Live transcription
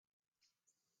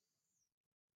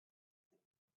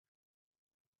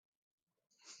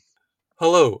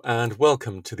Hello and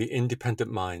welcome to The Independent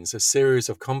Minds, a series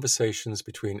of conversations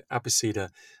between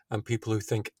Abeceda and people who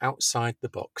think outside the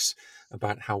box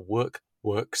about how work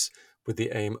works with the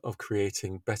aim of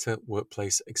creating better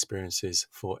workplace experiences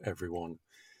for everyone.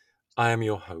 I am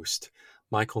your host,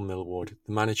 Michael Millward,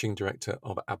 the Managing Director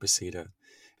of Abeceda.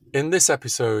 In this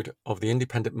episode of The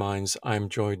Independent Minds, I am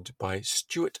joined by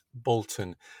Stuart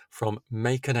Bolton from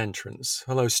Make an Entrance.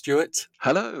 Hello, Stuart.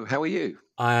 Hello, how are you?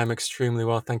 I am extremely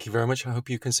well, thank you very much. I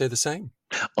hope you can say the same.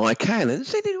 I can. And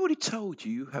has anyone already told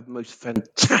you have the most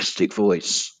fantastic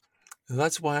voice?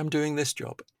 That's why I'm doing this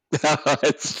job,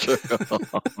 It's true.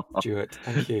 Stuart.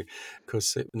 Thank you.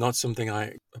 Because it's not something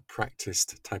I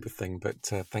practiced type of thing, but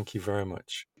thank you very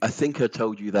much. I think I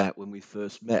told you that when we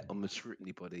first met on the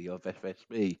scrutiny body of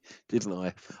FSB, didn't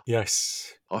I?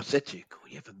 Yes, I said to you, God,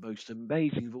 you have the most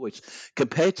amazing voice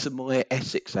compared to my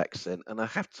Essex accent. And I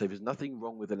have to say, there's nothing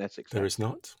wrong with an Essex there is accent,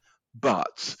 not.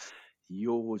 but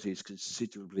yours is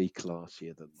considerably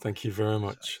classier than mine. Thank you very So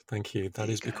much. Thank you. there That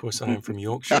you is go. because I am from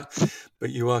Yorkshire,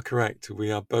 but you are correct.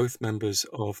 We are both members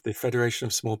of the Federation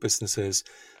of Small Businesses,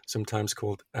 sometimes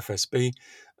called FSB,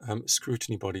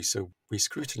 scrutiny body. So we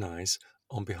scrutinise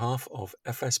on behalf of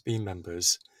FSB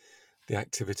members the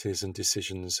activities and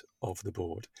decisions of the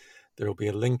board. There will be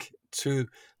a link to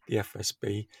the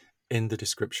FSB in the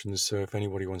description. So if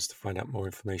anybody wants to find out more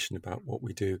information about what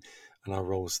we do and our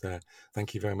roles there,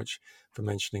 thank you very much for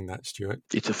mentioning that, Stuart.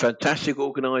 It's a fantastic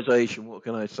organisation. What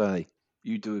can I say?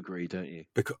 You do agree, don't you?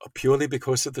 Purely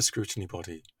because of the scrutiny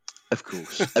body. Of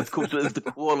course, of the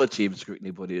quality of the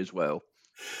scrutiny body as well.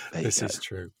 There This you is go.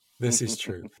 true. This is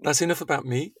true. That's enough about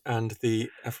me and the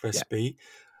Yeah, FSB.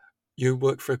 You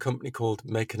work for a company called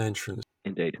Make an Entrance.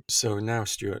 indeed. So now,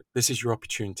 Stuart, this is your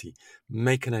opportunity.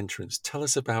 Make an entrance. Tell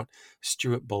us about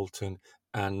Stuart Bolton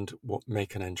and what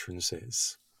Make an Entrance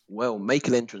is. Well, make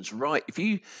an entrance, right? If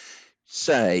you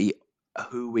say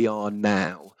who we are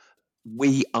now,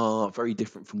 we are very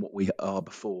different from what we are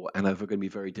before, and are going to be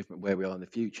very different where we are in the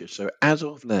future. So, as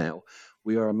of now,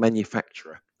 we are a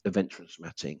manufacturer of entrance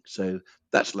matting. So,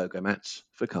 that's logo mats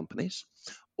for companies,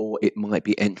 or it might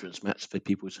be entrance mats for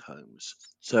people's homes.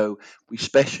 So, we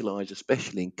specialize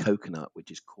especially in coconut, which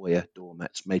is Koya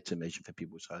doormats made to measure for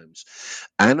people's homes.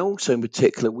 And also, in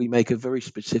particular, we make a very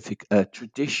specific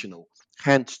traditional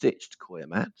hand stitched Koya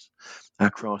mats our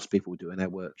craftspeople do in our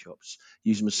workshops,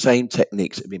 using the same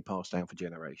techniques that have been passed down for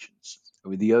generations.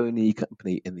 And we're the only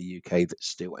company in the UK that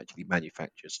still actually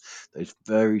manufactures those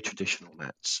very traditional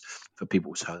mats for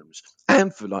people's homes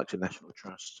and for like the National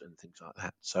Trust and things like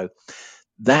that. So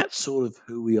that's sort of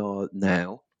who we are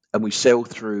now. And we sell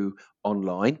through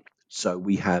online. So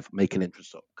we have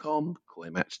makeanentrance.com,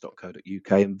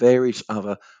 coinmats.co.uk, and various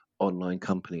other online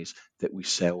companies that we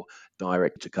sell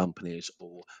direct to companies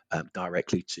or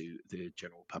directly to the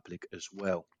general public as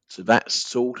well. So that's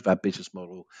sort of our business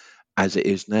model as it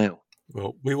is now.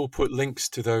 Well, we will put links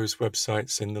to those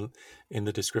websites in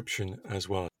the description as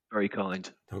well. Very kind.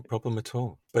 No problem at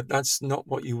all. But that's not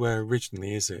what you were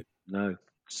originally, is it? No,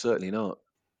 certainly not.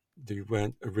 You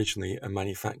weren't originally a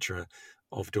manufacturer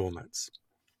of doormats.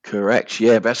 Correct.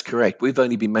 Yeah, that's correct. We've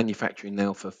only been manufacturing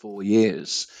now for 4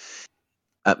 years.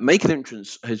 Make an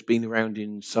Entrance has been around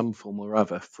in some form or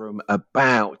other from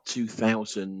about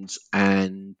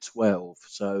 2012.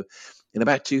 So, in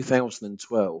about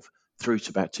 2012 through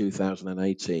to about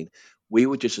 2018, we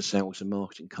were just a sales and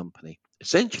marketing company.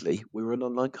 Essentially, we were an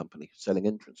online company selling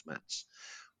entrance mats.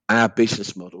 Our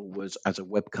business model was as a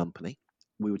web company.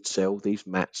 We would sell these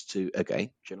mats to,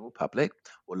 again, general public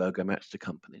or logo mats to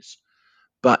companies,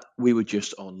 but we were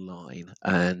just online,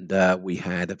 and we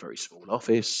had a very small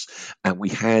office, and we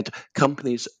had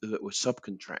companies that were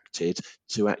subcontracted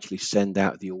to actually send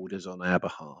out the orders on our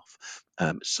behalf.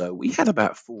 So we had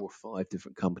about 4 or 5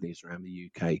 different companies around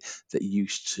the UK that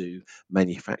used to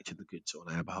manufacture the goods on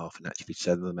our behalf and actually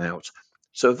send them out.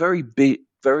 So a very big,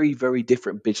 very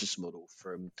different business model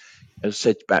from, as I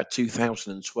said, about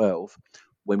 2012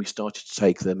 when we started to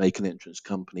take the Make an Entrance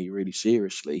company really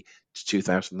seriously to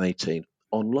 2018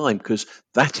 online, because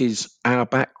that is our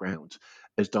background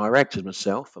as directors,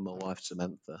 myself and my wife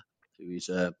Samantha, who is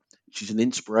she's an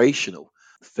inspirational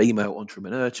female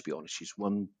entrepreneur. To be honest, she's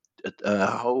won a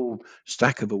whole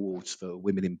stack of awards for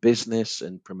women in business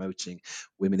and promoting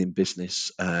women in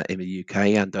business in the UK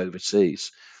and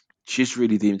overseas. She's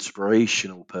really the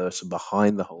inspirational person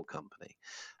behind the whole company,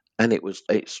 and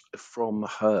it's from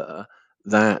her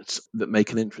that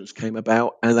Make an Entrance came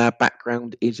about, and our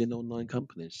background is in online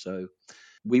companies. So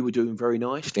we were doing very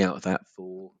nicely out of that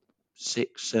for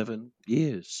 6, 7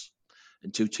 years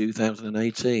until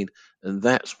 2018, and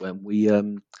that's when we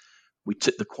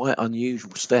took the quite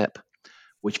unusual step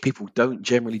which people don't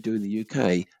generally do in the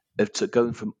UK, to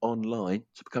going from online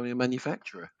to becoming a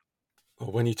manufacturer.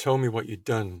 Well, when you told me what you'd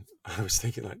done, I was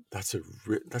thinking like that's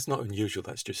not unusual.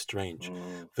 That's just strange,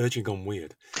 verging on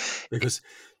weird, because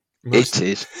most It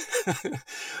is.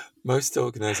 most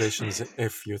organizations,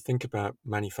 if you think about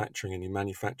manufacturing and you're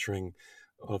manufacturing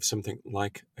of something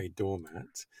like a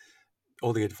doormat,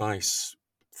 all the advice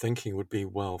thinking would be,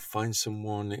 well, find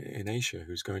someone in Asia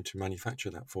who's going to manufacture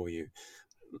that for you.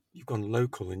 You've gone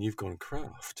local and you've gone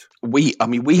craft. We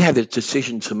had a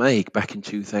decision to make back in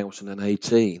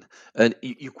 2018, and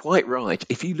you're quite right.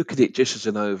 If you look at it just as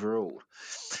an overall,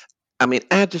 I mean,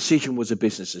 our decision was a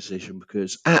business decision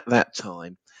because at that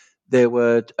time there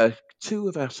were two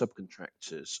of our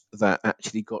subcontractors that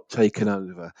actually got taken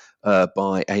over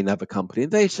by another company,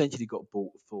 and they essentially got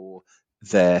bought for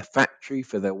their factory,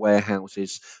 for their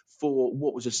warehouses, for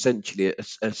what was essentially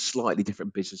a slightly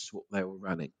different business to what they were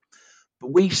running.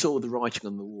 But we saw the writing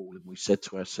on the wall, and we said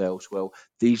to ourselves, well,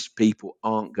 these people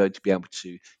aren't going to be able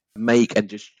to make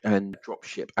and drop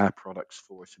ship our products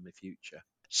for us in the future.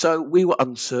 So we were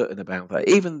uncertain about that,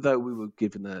 even though we were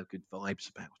given good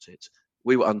vibes about it.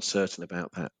 We were uncertain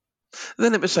about that. And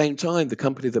then at the same time, the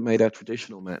company that made our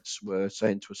traditional mats were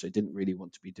saying to us they didn't really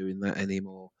want to be doing that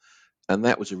anymore. And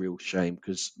that was a real shame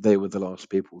because they were the last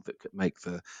people that could make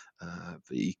the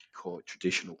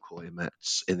traditional coir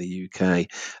mats in the UK,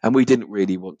 and we didn't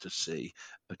really want to see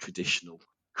a traditional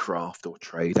craft or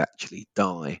trade actually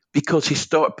die because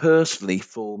personally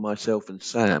for myself and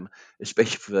Sam,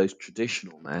 especially for those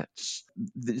traditional mats,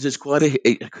 there's quite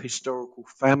a historical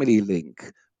family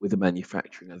link with the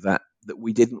manufacturing of that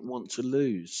we didn't want to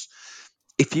lose.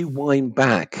 If you wind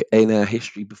back in our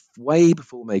history way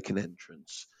before making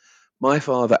entrance, my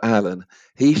father, Alan,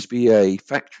 he used to be a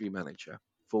factory manager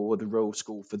for the Royal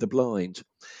School for the Blind.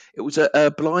 It was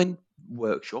a blind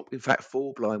workshop, in fact,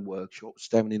 4 blind workshops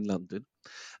down in London,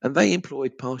 and they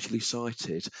employed partially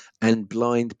sighted and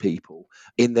blind people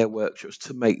in their workshops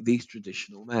to make these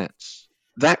traditional mats.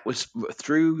 That was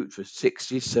through the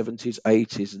 60s, 70s,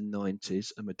 80s, and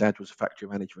 90s, and my dad was a factory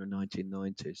manager in the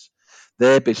 1990s.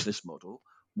 Their business model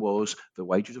was the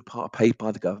wages were part paid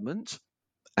by the government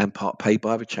and part paid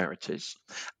by the charities,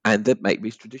 and they'd make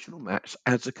these traditional mats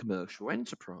as a commercial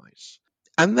enterprise.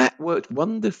 And that worked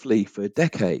wonderfully for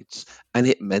decades. And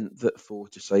it meant that for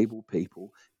disabled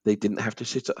people, they didn't have to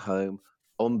sit at home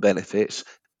on benefits,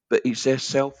 but it's their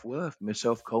self worth and their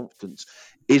self confidence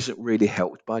isn't really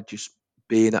helped by just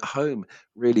being at home,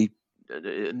 really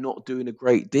not doing a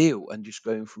great deal and just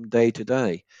going from day to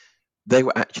day. They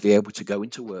were actually able to go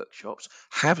into workshops,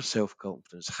 have a self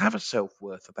confidence, have a self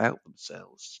worth about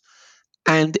themselves.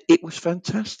 And it was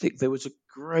fantastic. There was a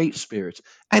great spirit,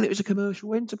 and it was a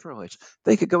commercial enterprise.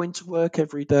 They could go into work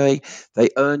every day, they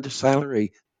earned a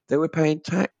salary, they were paying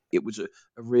tax. It was a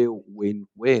real win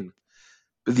win.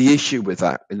 But the issue with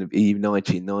that in the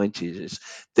 1990s is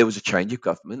there was a change of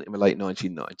government in the late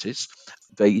 1990s.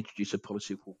 They introduced a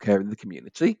policy called Care in the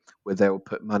Community, where they will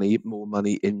put more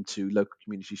money into local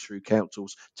communities through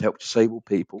councils to help disabled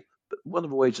people. But one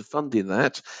of the ways of funding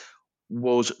that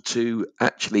was to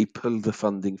actually pull the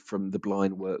funding from the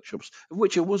blind workshops, of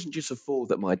which it wasn't just the 4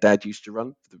 that my dad used to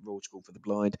run for the Royal School for the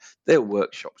Blind. There were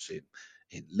workshops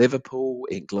in Liverpool,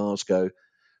 in Glasgow,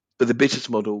 but the business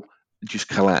model just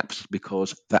collapsed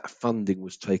because that funding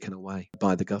was taken away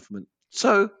by the government.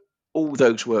 So all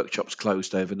those workshops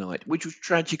closed overnight, which was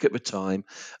tragic at the time,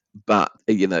 but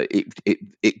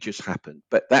it just happened.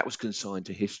 But that was consigned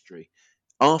to history.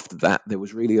 After that, there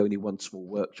was really only one small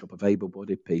workshop of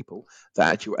able-bodied people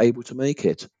that actually were able to make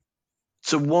it.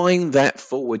 So wind that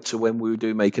forward to when we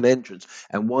do make an entrance,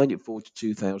 and wind it forward to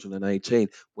 2018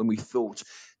 when we thought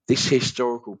this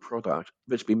historical product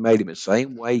that's been made in the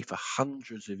same way for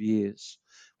hundreds of years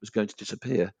was going to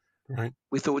disappear. Right.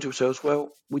 We thought to ourselves, well,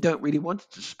 we don't really want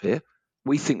it to disappear.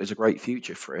 We think there's a great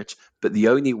future for it, but the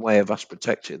only way of us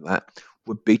protecting that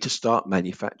would be to start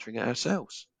manufacturing it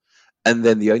ourselves. And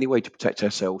then the only way to protect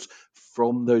ourselves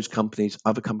from those companies,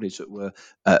 other companies that were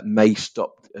may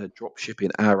stop drop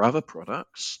shipping our other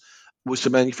products, was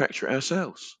to manufacture it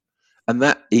ourselves, and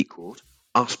that equaled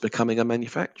us becoming a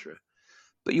manufacturer.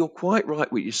 But you're quite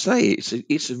right what you say.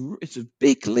 It's a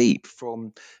big leap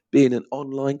from being an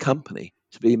online company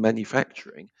to being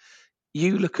manufacturing.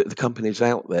 You look at the companies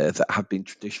out there that have been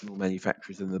traditional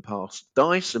manufacturers in the past,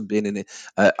 Dyson being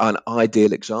an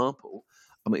ideal example.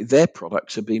 I mean, their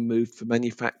products have been moved for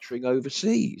manufacturing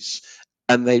overseas,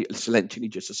 and it's literally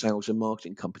just a sales and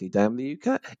marketing company down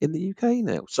in the UK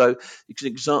now. So it's an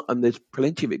example, and there's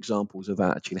plenty of examples of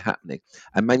that actually happening.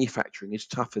 And manufacturing is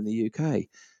tough in the UK.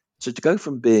 So to go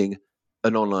from being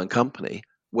an online company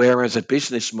Whereas a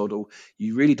business model,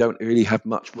 you really don't really have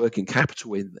much working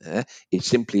capital in there. It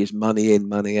simply is money in,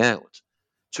 money out.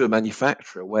 To a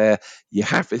manufacturer, where you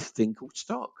have this thing called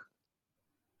stock,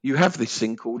 you have this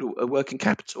thing called a working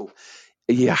capital.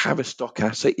 You have a stock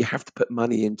asset, you have to put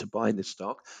money into buying the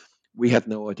stock. We had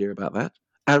no idea about that.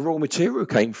 Our raw material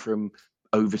came from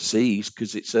overseas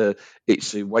because it's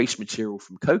a waste material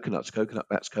from coconuts, coconut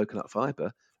bats, coconut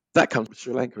fiber. That comes from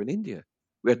Sri Lanka and India.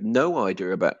 We had no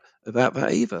idea about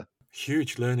that either.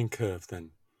 Huge learning curve then.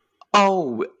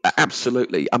 Oh,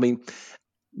 absolutely. I mean,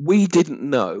 we didn't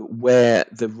know where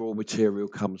the raw material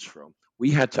comes from.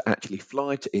 We had to actually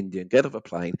fly to India and get off a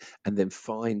plane and then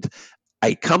find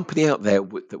a company out there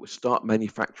that would start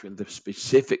manufacturing the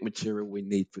specific material we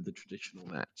need for the traditional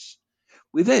mats.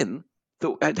 We then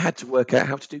thought I'd had to work out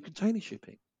how to do container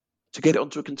shipping to get it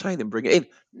onto a container and bring it in.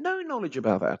 No knowledge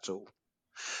about that at all.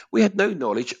 We had no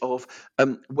knowledge of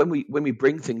when we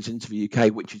bring things into the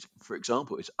UK, which is, for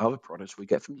example, is other products we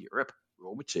get from Europe,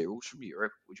 raw materials from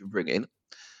Europe, which we bring in.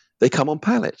 They come on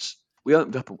pallets. We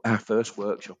opened up our first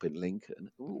workshop in Lincoln.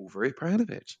 We were all very proud of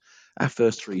it. Our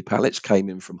first 3 pallets came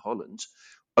in from Holland,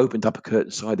 opened up a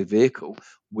curtain-sided vehicle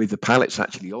with the pallets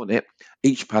actually on it.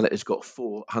 Each pallet has got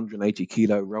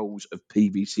 480-kilo rolls of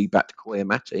PVC-backed coir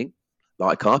matting,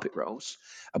 like carpet rolls.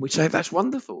 And we say, that's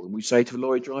wonderful. And we say to the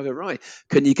lorry driver, right,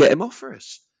 can you get them off for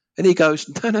us? And he goes,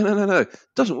 no. It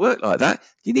doesn't work like that.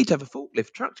 You need to have a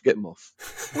forklift truck to get them off.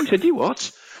 We said, you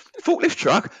what? Forklift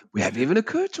truck? We hadn't even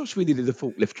occurred to us we needed a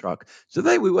forklift truck. So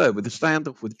there we were with a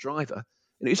standoff with the driver.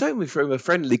 And it was only from a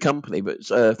friendly company, but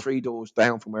 3 doors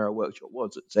down from where our workshop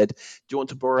was, that said, do you want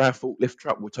to borrow our forklift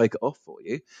truck? We'll take it off for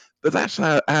you. But that's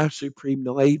our supreme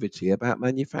naivety about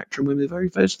manufacturing when we very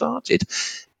first started.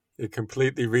 It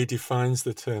completely redefines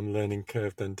the term learning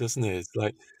curve then, doesn't it? It's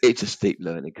like It's a steep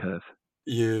learning curve.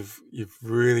 you've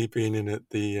really been in at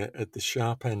the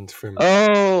sharp end from.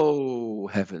 Oh,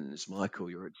 heavens, Michael,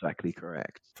 you're exactly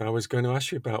correct. I was going to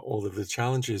ask you about all of the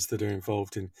challenges that are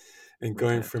involved in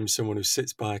going Right. from someone who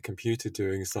sits by a computer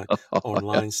doing it's like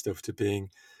online stuff to being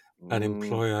an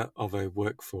employer of a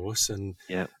workforce and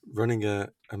Yeah, running a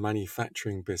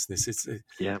manufacturing business.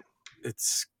 yeah.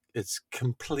 It's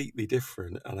completely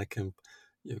different, and I can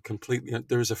completely.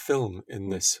 There is a film in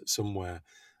this somewhere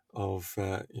of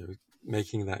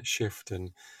making that shift,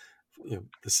 and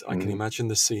this I can imagine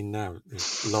the scene now.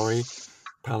 Lorry,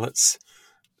 pallets,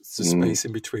 it's the space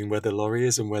in between where the lorry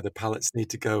is and where the pallets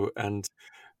need to go, and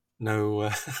no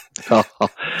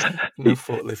no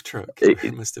forklift truck.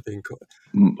 It must have been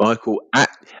Michael,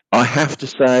 I have to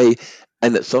say,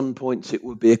 and at some points it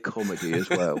would be a comedy as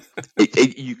well.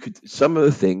 You could, some of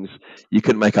the things you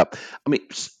couldn't make up. I mean,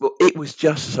 well, it was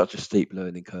just such a steep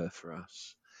learning curve for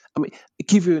us. I mean, I'll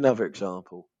give you another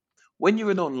example. When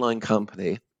you're an online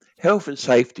company, health and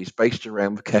safety is based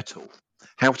around the kettle,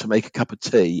 how to make a cup of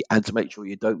tea, and to make sure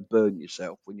you don't burn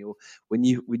yourself when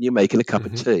you're making a cup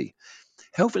of tea.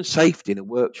 Health and safety in a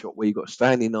workshop where you've got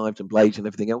standing knives and blades and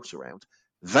everything else around,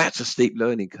 that's a steep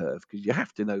learning curve because you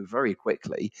have to know very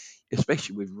quickly,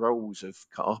 especially with rolls of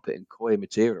carpet and coir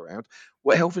material around,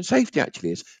 what health and safety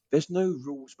actually is. There's no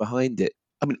rules behind it.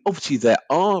 I mean, obviously there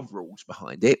are rules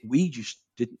behind it. We just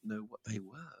didn't know what they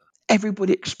were.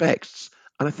 Everybody expects,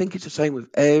 and I think it's the same with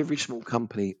every small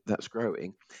company that's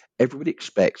growing, everybody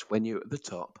expects when you're at the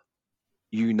top,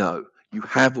 you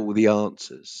have all the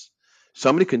answers.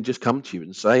 Somebody can just come to you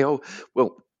and say, oh,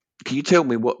 well, can you tell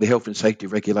me what the health and safety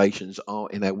regulations are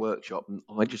in our workshop? And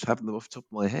I just have them off the top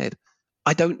of my head.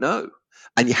 I don't know.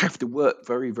 And you have to work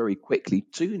very, very quickly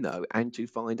to know and to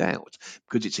find out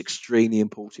because it's extremely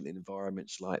important in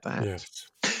environments like that. Yes.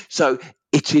 So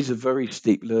it is a very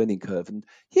steep learning curve. And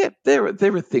yeah, there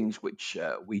are things which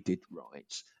we did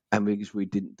right and things we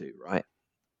didn't do right.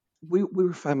 We're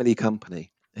a family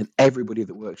company, and everybody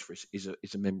that works for us is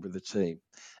a member of the team.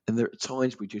 And there are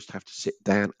times we just have to sit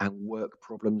down and work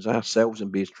problems ourselves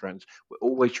and be as we're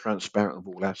always transparent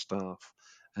with all our staff,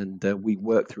 and we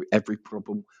work through every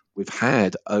problem we've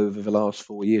had over the last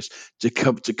 4 years to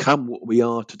come what we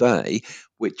are today,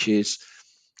 which is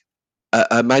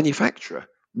a manufacturer.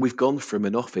 We've gone from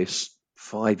an office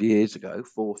 5 years ago,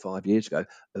 4 or 5 years ago,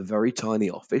 a very tiny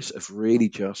office of really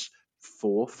just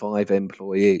 4 or 5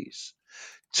 employees,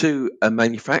 to a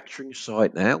manufacturing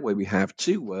site now where we have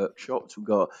 2 workshops, we've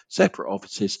got separate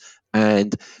offices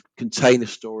and container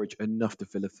storage enough to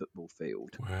fill a football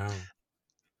field. Wow.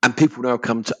 And people now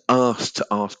come to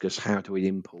ask us how do we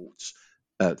import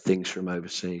things from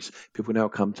overseas. People now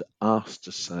come to us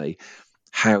to say,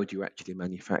 how do you actually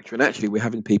manufacture? And actually, we're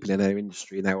having people in our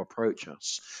industry now approach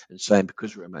us and saying,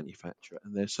 because we're a manufacturer,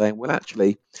 and they're saying, well,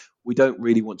 actually, we don't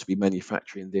really want to be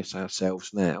manufacturing this ourselves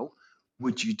now.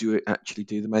 would you actually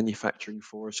do the manufacturing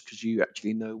for us because you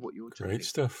actually know what you're Great doing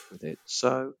stuff. with it?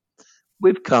 So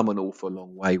we've come an awful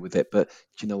long way with it, but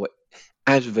do you know what?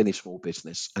 As with any small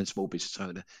business and small business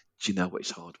owner, do you know what?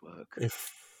 It's hard work.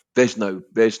 If There's no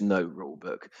rule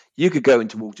book. You could go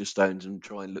into Waterstones and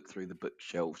try and look through the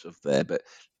bookshelves of there, but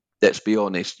let's be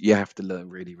honest, you have to learn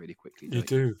really, really quickly, you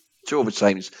don't you? do, It's all the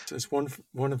same as as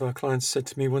one of our clients said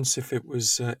to me once, if it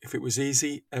was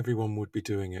easy, everyone would be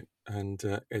doing it, and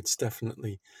it's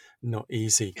definitely not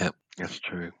easy. yeah, that's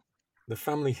true. The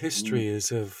family Mm, history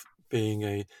is of being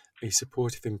a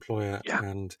supportive employer yeah.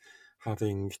 and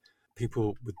having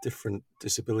people with different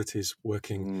disabilities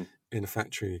working Mm, in a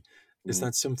factory. Is mm.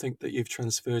 that something that you've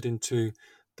transferred into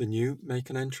the new Make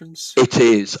an Entrance? It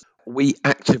is. We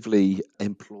actively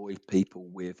employ people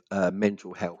with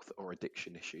mental health or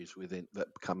addiction issues within that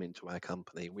come into our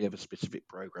company. We have a specific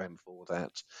program for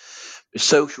that.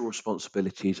 Social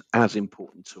responsibility is as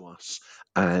important to us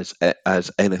as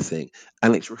anything,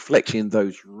 and it's reflecting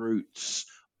those roots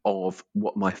of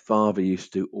what my father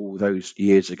used to do all those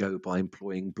years ago by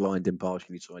employing blind and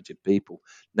partially sighted people.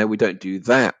 Now we don't do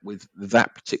that with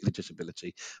that particular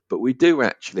disability, but we do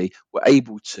actually. We're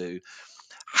able to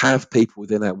have people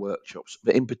within our workshops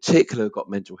that in particular have got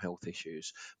mental health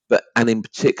issues, and in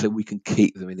particular we can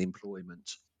keep them in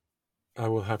employment. I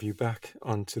will have you back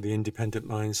onto the Independent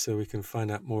Minds so we can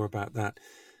find out more about that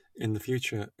in the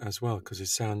future as well, because it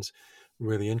sounds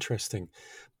really interesting.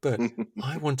 But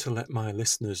I want to let my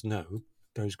listeners know,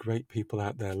 those great people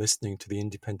out there listening to the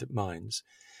Independent Minds,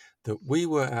 that we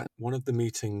were at one of the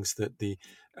meetings that the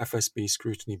FSB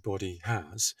scrutiny body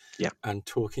has Yeah, and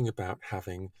talking about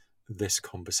having this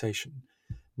conversation.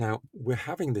 Now, we're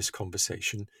having this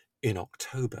conversation in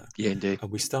October, yeah, indeed.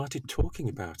 and we started talking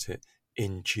about it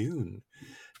in June.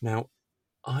 Now,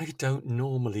 I don't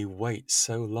normally wait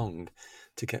so long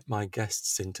to get my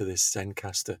guests into this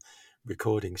Zencaster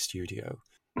recording studio,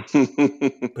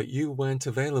 but you weren't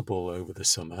available over the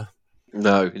summer.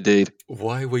 No, indeed.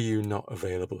 Why were you not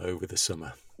available over the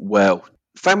summer? Well,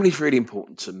 family's really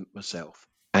important to myself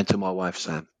and to my wife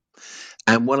Sam.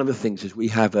 And one of the things is we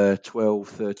have a 12,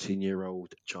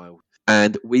 13-year-old child.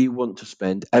 And we want to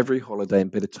spend every holiday and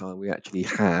bit of time we actually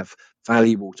have,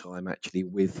 valuable time actually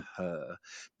with her,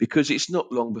 because it's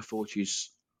not long before she's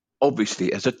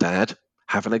obviously, as a dad,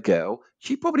 having a girl,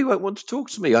 she probably won't want to talk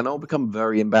to me, and I'll become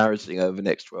very embarrassing over the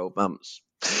next 12 months.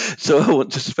 So I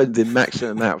want to spend the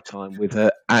maximum amount of time with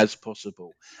her as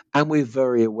possible. And we're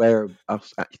very aware of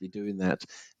us actually doing that.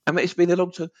 And it's been a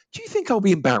long time. Do you think I'll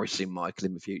be embarrassing Michael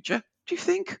in the future? Do you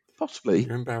think? Possibly.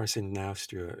 You're embarrassing now,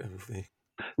 Stuart.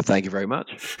 Thank you very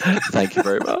much. Thank you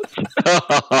very much.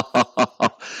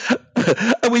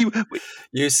 And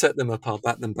You set them up, I'll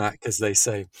bat them back, as they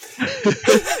say.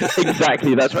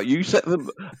 exactly, that's right. You set them.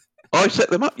 I set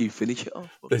them up. You finish it off.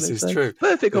 What This can I is say? true.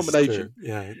 Perfect This is combination. true.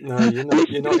 Yeah. No, you're not.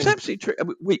 You're But not. it's absolutely true. I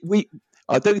mean, we.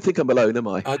 I don't think I'm alone, am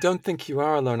I? I don't think you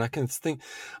are alone. I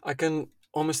can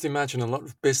almost imagine a lot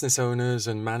of business owners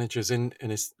and managers in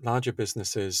his larger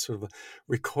businesses sort of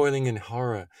recoiling in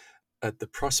horror at the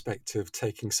prospect of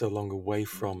taking so long away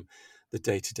from the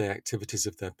day-to-day activities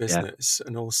of their Yeah. business,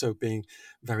 and also being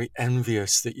very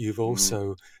envious that you've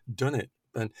also done it.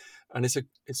 And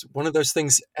it's one of those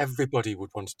things everybody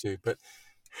would want to do. But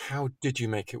how did you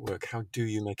make it work? How do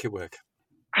you make it work?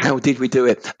 How did we do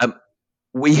it?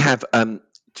 We have,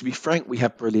 to be frank, we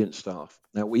have brilliant staff.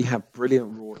 Now we have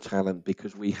brilliant raw talent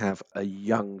because we have a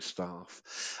young staff.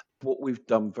 What we've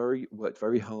worked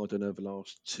very hard on over the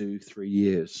last 2, 3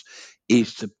 years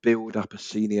is to build up a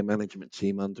senior management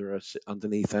team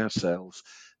underneath ourselves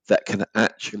that can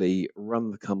actually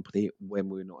run the company when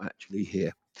we're not actually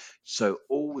here. So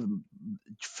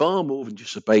far more than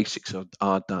just the basics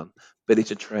are done, but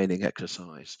it's a training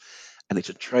exercise. And it's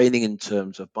a training in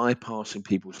terms of bypassing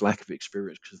people's lack of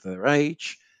experience because of their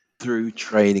age through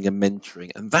training and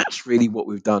mentoring. And that's really what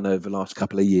we've done over the last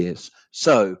couple of years.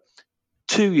 So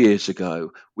 2 years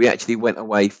ago, we actually went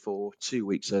away for 2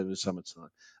 weeks over the summertime.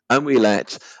 And we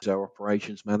let our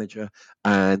operations manager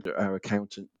and our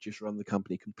accountant just run the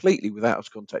company completely without us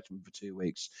contacting them for 2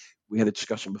 weeks. We had a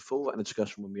discussion before and a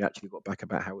discussion when we actually got back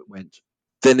about how it went.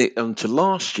 Then onto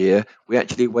last year, we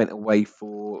actually went away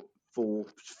for 4,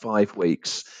 5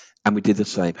 weeks, and we did the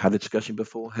same. Had a discussion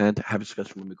beforehand, had a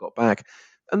discussion when we got back,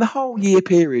 and the whole year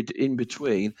period in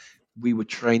between, we were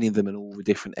training them in all the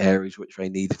different areas which they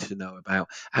needed to know about,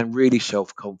 and really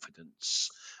self confidence.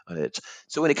 on it.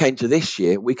 So when it came to this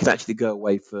year, we could actually go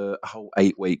away for a whole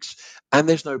 8 weeks, and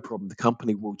there's no problem. The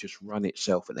company will just run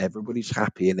itself, and everybody's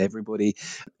happy, and everybody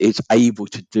is able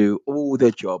to do all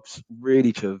their jobs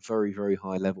really to a very, very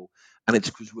high level. And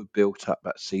it's because we've built up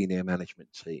that senior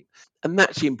management team. And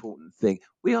that's the important thing.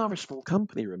 We are a small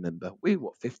company, remember. We're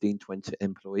 15, 20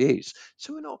 employees.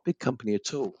 So we're not a big company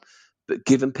at all. But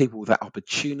giving people that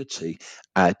opportunity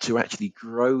to actually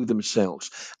grow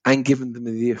themselves and giving them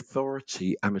the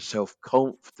authority and the self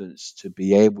confidence to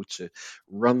be able to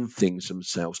run things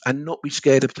themselves and not be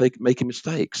scared of making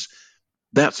mistakes.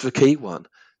 That's the key one.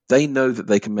 They know that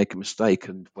they can make a mistake,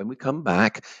 and when we come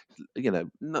back, we're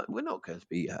not going to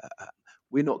be.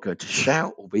 We're not going to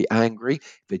shout or be angry.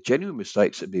 If they're genuine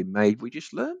mistakes that have been made, we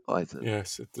just learn by them.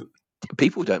 Yes.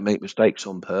 People don't make mistakes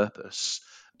on purpose.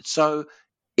 So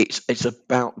it's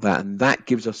about that, and that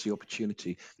gives us the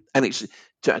opportunity, and it's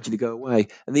to actually go away.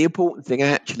 And the important thing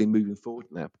actually moving forward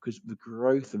now, because the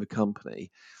growth of the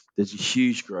company, there's a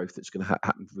huge growth that's going to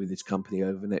happen with this company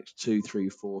over the next 2, 3,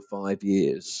 4, 5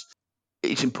 years.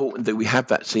 It's important that we have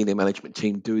that senior management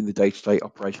team doing the day-to-day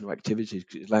operational activities,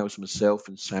 because it allows myself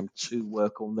and Sam to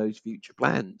work on those future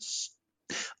plans.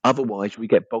 Otherwise, we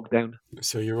get bogged down.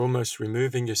 So you're almost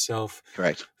removing yourself.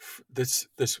 Correct. This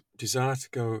desire to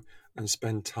go and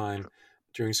spend time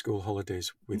during school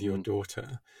holidays with your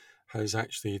daughter has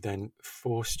actually then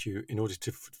forced you, in order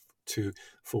to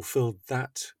fulfill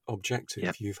that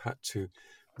objective, you've had to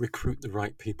recruit the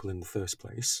right people in the first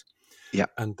place,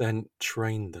 and then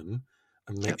train them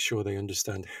and make sure they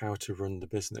understand how to run the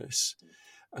business.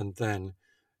 And then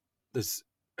there's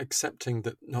accepting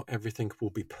that not everything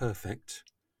will be perfect,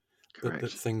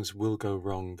 that things will go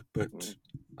wrong, but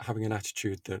having an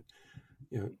attitude that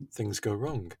things go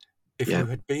wrong. If you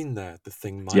had been there, the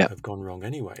thing might have gone wrong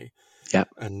anyway.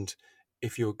 And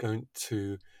if you're going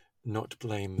to not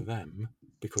blame them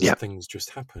because things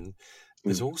just happen,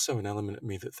 there's also an element of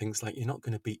me that thinks like you're not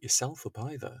going to beat yourself up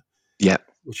either.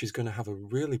 Which is going to have a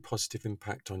really positive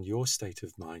impact on your state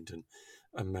of mind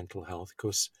and mental health,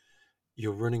 because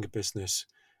you're running a business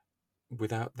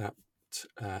without that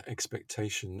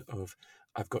expectation of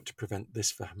I've got to prevent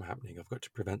this from happening, I've got to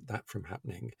prevent that from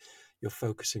happening. You're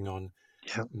focusing on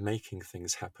making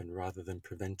things happen rather than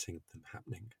preventing them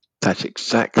happening. That's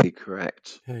exactly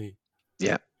correct. Hey.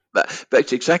 Yeah. But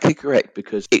it's exactly correct,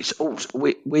 because it's also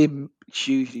we're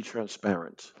hugely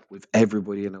transparent with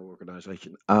everybody in our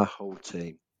organisation, our whole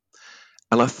team,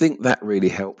 and I think that really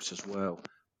helps as well.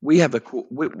 We have a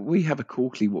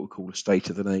quarterly what we call a State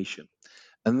of the Nation,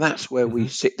 and that's where we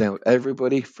sit down with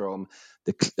everybody from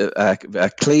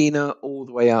the cleaner all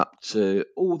the way up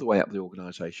the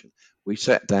organisation. We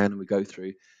sit down and we go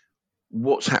through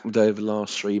what's happened over the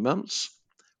last 3 months,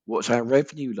 what's our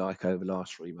revenue like over the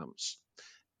last 3 months.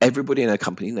 Everybody in our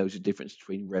company knows the difference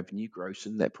between revenue, gross,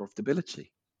 and net profitability.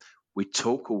 We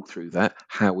talk all through that,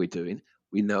 how we're doing.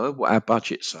 We know what our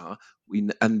budgets are.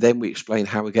 And then we explain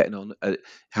how we're getting on,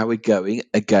 how we're going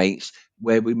against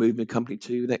where we're moving the company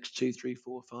to the next 2, 3,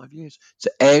 4, 5 years. So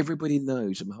everybody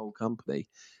knows in the whole company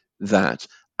that.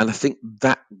 And I think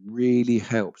that really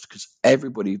helps, because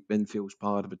everybody then feels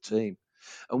part of a team.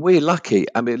 And we're lucky.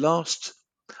 I mean,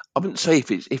 I wouldn't say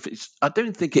if it's. I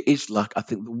don't think it is luck. I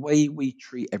think the way we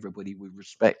treat everybody with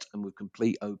respect and with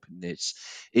complete openness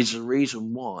is the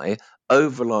reason why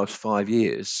over the last 5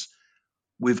 years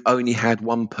we've only had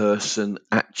one person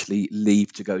actually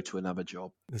leave to go to another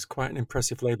job. There's quite an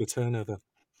impressive labour turnover.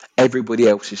 Everybody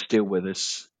else is still with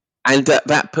us. And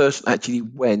that person actually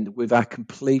went with our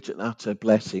complete and utter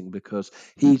blessing, because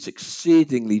he's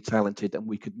exceedingly talented, and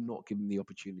we could not give him the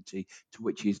opportunity to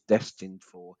which he is destined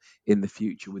for in the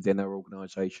future within our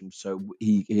organisation. So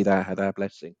he had our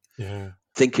blessing. Yeah.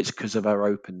 I think it's because of our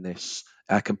openness,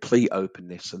 our complete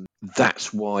openness, and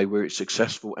that's why we're as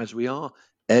successful as we are.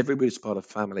 Everybody's part of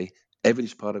family,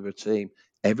 everybody's part of a team,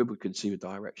 everybody can see the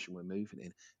direction we're moving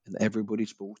in, and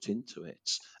everybody's bought into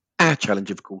it. Our challenge,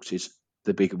 of course, is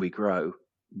the bigger we grow,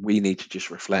 we need to just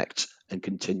reflect and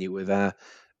continue with our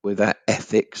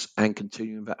ethics and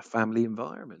continue with that family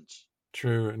environment.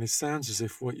 True. And it sounds as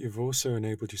if what you've also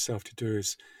enabled yourself to do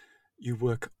is you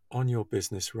work on your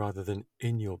business rather than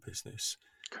in your business.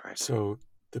 Correct. So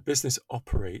the business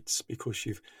operates because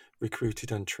you've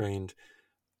recruited and trained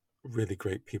really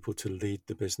great people to lead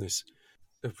the business.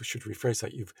 We should rephrase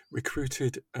that. You've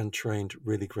recruited and trained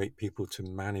really great people to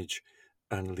manage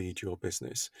and lead your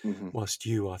business, whilst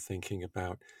you are thinking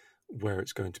about where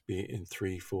it's going to be in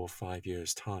 3, 4, 5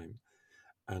 years' time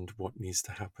and what needs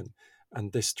to happen.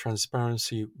 And this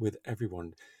transparency with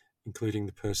everyone, including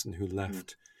the person who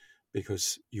left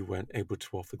because you weren't able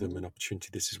to offer them an opportunity.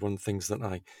 This is one of the things that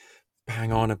I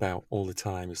bang on about all the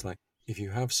time is like, if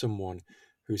you have someone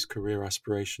whose career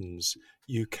aspirations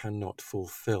you cannot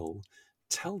fulfill,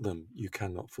 tell them you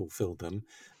cannot fulfill them,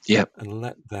 Yeah. and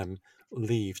let them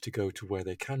leave to go to where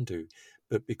they can do.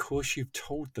 But because you've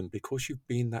told them, because you've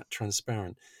been that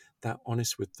transparent, that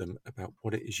honest with them about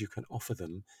what it is you can offer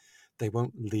them, they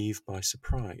won't leave by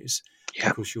surprise, Yeah.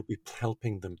 because you'll be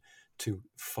helping them to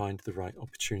find the right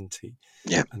opportunity.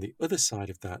 Yeah. And the other side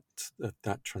of that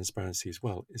transparency as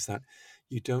well is that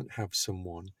you don't have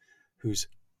someone who's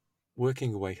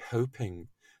working away hoping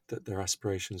that their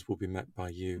aspirations will be met by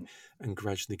you and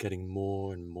gradually getting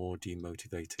more and more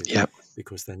demotivated Yeah.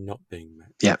 because they're not being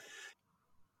met. Yeah.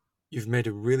 You've made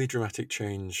a really dramatic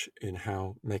change in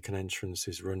how Make an Entrance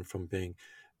is run, from being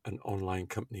an online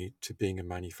company to being a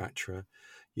manufacturer.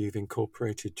 You've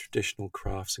incorporated traditional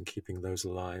crafts and keeping those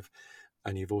alive.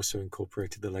 And you've also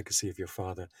incorporated the legacy of your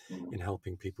father in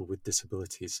helping people with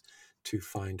disabilities to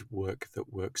find work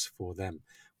that works for them,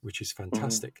 which is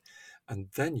fantastic. And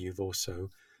then you've also,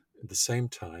 at the same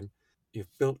time,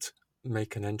 you've built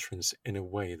Make an Entrance in a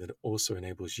way that also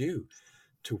enables you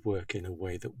to work in a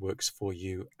way that works for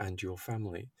you and your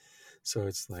family. So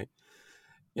it's like,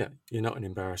 yeah, you're not an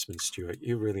embarrassment, Stuart.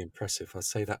 You're really impressive. I'll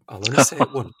say that. I'll only say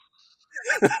it once.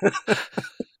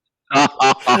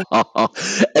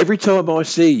 Every time I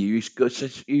see you,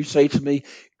 you say to me,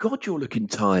 "God, you're looking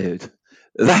tired."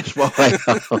 That's why.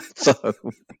 So,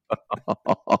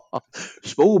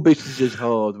 small business is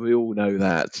hard. We all know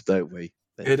that, don't we?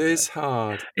 There It you go. is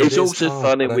hard. It It's is also hard.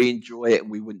 fun, But and we enjoy it,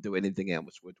 and we wouldn't do anything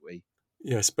else, would we?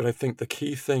 yes, but I think the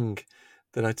key thing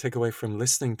that I take away from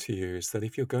listening to you is that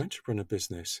if you're going to run a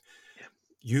business, Yeah.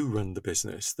 you run the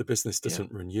business. The business Yeah.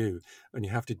 doesn't run you. And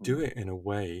you have to do it in a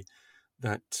way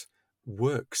that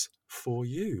works for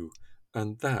you.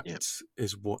 And that Yeah.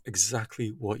 is exactly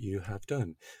what you have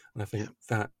done. And I Yeah. think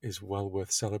that is well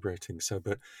worth celebrating. So,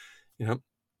 but, you know,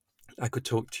 I could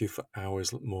talk to you for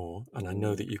hours more, and I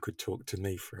know that you could talk to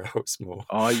me for hours more.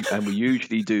 And we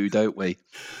usually do, don't we?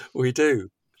 We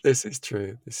do. This is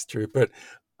true. This is true. But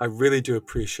I really do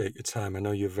appreciate your time. I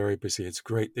know you're very busy. It's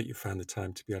great that you found the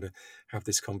time to be able to have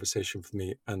this conversation with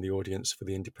me and the audience for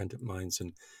the Independent Minds.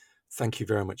 And thank you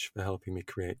very much for helping me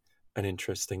create an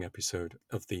interesting episode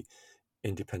of the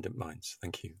Independent Minds.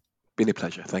 Thank you. Been a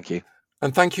pleasure. Thank you.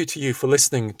 And thank you to you for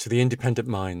listening to the Independent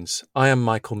Minds. I am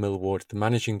Michael Millward, the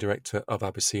Managing Director of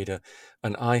Abeceda,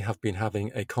 and I have been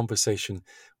having a conversation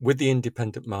with the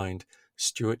Independent Mind,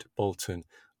 Stuart Bolton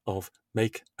of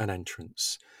Make an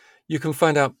Entrance. You can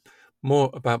find out more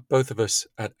about both of us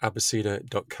at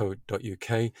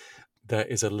abeceda.co.uk. There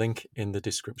is a link in the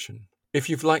description. If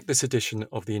you've liked this edition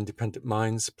of the Independent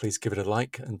Minds, please give it a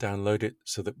like and download it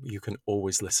so that you can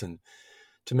always listen.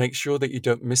 To make sure that you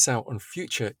don't miss out on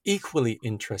future equally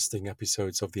interesting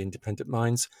episodes of the Independent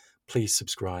Minds, please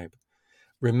subscribe.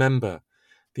 Remember,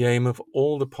 the aim of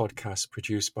all the podcasts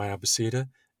produced by Abeceda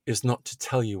is not to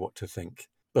tell you what to think,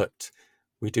 but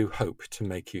we do hope to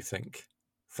make you think.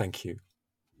 Thank you.